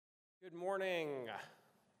Good morning.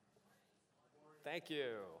 Thank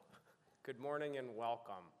you. Good morning and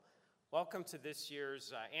welcome. Welcome to this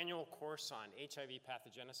year's annual course on HIV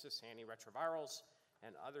pathogenesis, antiretrovirals,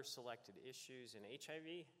 and other selected issues in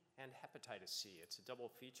HIV and hepatitis C. It's a double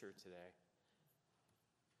feature today.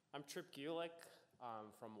 I'm Trip Gulick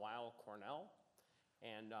from Weill Cornell,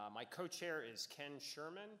 and my co-chair is Ken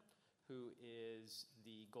Sherman, who is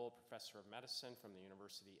the Gold Professor of Medicine from the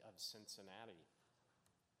University of Cincinnati.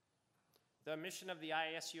 The mission of the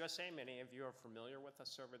IAS USA, many of you are familiar with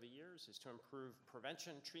us over the years, is to improve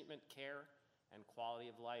prevention, treatment, care, and quality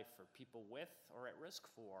of life for people with or at risk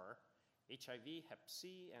for HIV, Hep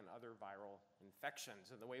C, and other viral infections.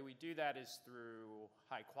 And the way we do that is through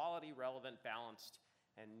high quality, relevant, balanced,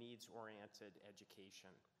 and needs-oriented education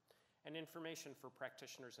and information for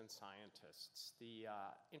practitioners and scientists. The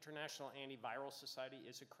International Antiviral Society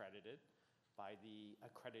is accredited by the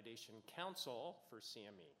Accreditation Council for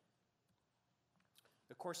CME.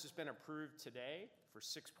 The course has been approved today for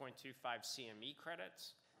 6.25 CME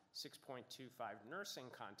credits, 6.25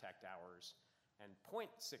 nursing contact hours, and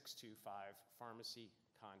 0.625 pharmacy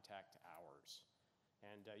contact hours.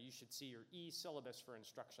 And you should see your e-syllabus for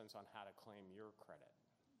instructions on how to claim your credit.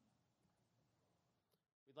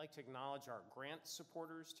 We'd like to acknowledge our grant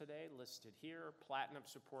supporters today, listed here. Platinum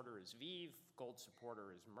supporter is ViiV, gold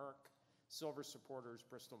supporter is Merck, silver supporters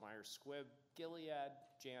Bristol Myers Squibb, Gilead,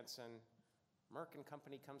 Janssen. Merck and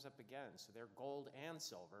Company comes up again, so they're gold and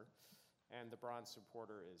silver, and the bronze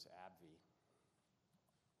supporter is AbbVie.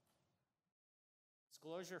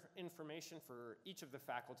 Disclosure information for each of the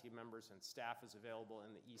faculty members and staff is available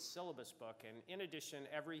in the e-syllabus book, and in addition,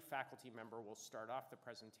 every faculty member will start off the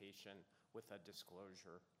presentation with a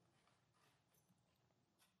disclosure.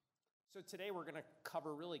 So today we're going to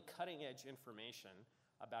cover really cutting-edge information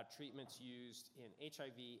about treatments used in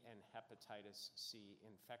HIV and hepatitis C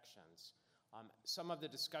infections. Some of the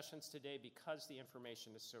discussions today, because the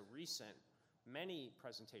information is so recent, many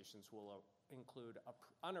presentations will include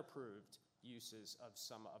unapproved uses of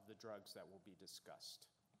some of the drugs that will be discussed.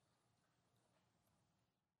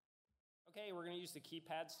 Okay, we're going to use the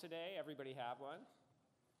keypads today. Everybody have one?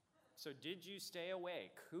 So did you stay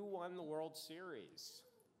awake? Who won the World Series?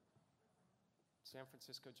 San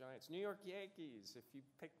Francisco Giants. New York Yankees. If you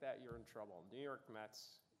pick that, you're in trouble. New York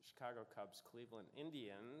Mets, Chicago Cubs, Cleveland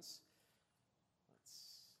Indians.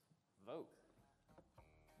 Vote.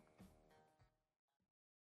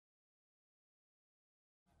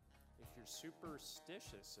 If you're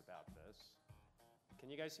superstitious about this, can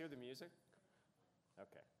you guys hear the music?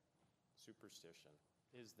 Okay, superstition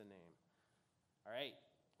is the name. All right,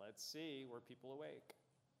 let's see, were people awake?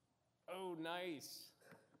 Oh, nice.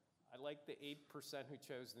 I like the 8% who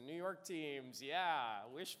chose the New York teams. Yeah,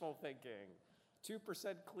 wishful thinking.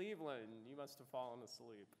 2% Cleveland, you must have fallen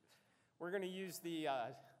asleep. We're gonna use the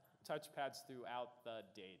touchpads throughout the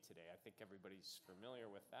day today. I think everybody's familiar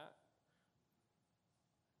with that.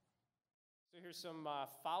 So here's some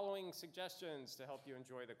following suggestions to help you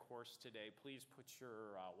enjoy the course today. Please put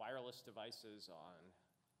your wireless devices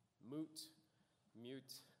on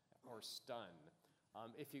mute, or stun.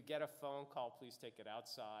 If you get a phone call, please take it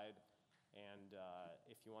outside. And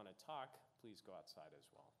if you want to talk, please go outside as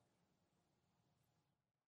well.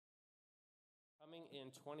 Coming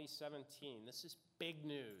in 2017, this is big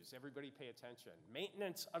news. Everybody pay attention.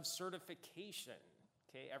 Maintenance of certification.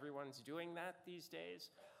 Okay, everyone's doing that these days.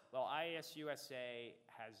 Well, IAS USA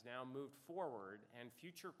has now moved forward, and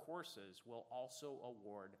future courses will also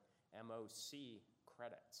award MOC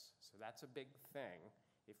credits. So that's a big thing.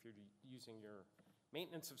 If you're using your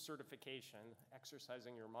maintenance of certification,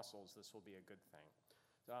 exercising your muscles, this will be a good thing.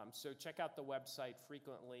 So check out the website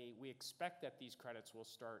frequently. We expect that these credits will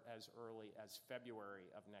start as early as February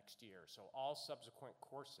of next year. So all subsequent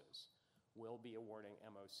courses will be awarding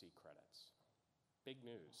MOC credits. Big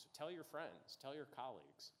news. Tell your friends, tell your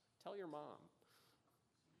colleagues, tell your mom.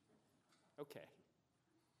 Okay.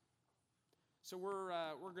 So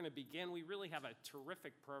we're going to begin. We really have a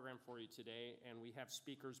terrific program for you today, and we have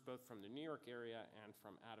speakers both from the New York area and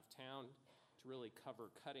from out of town to really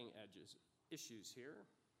cover cutting edge issues here.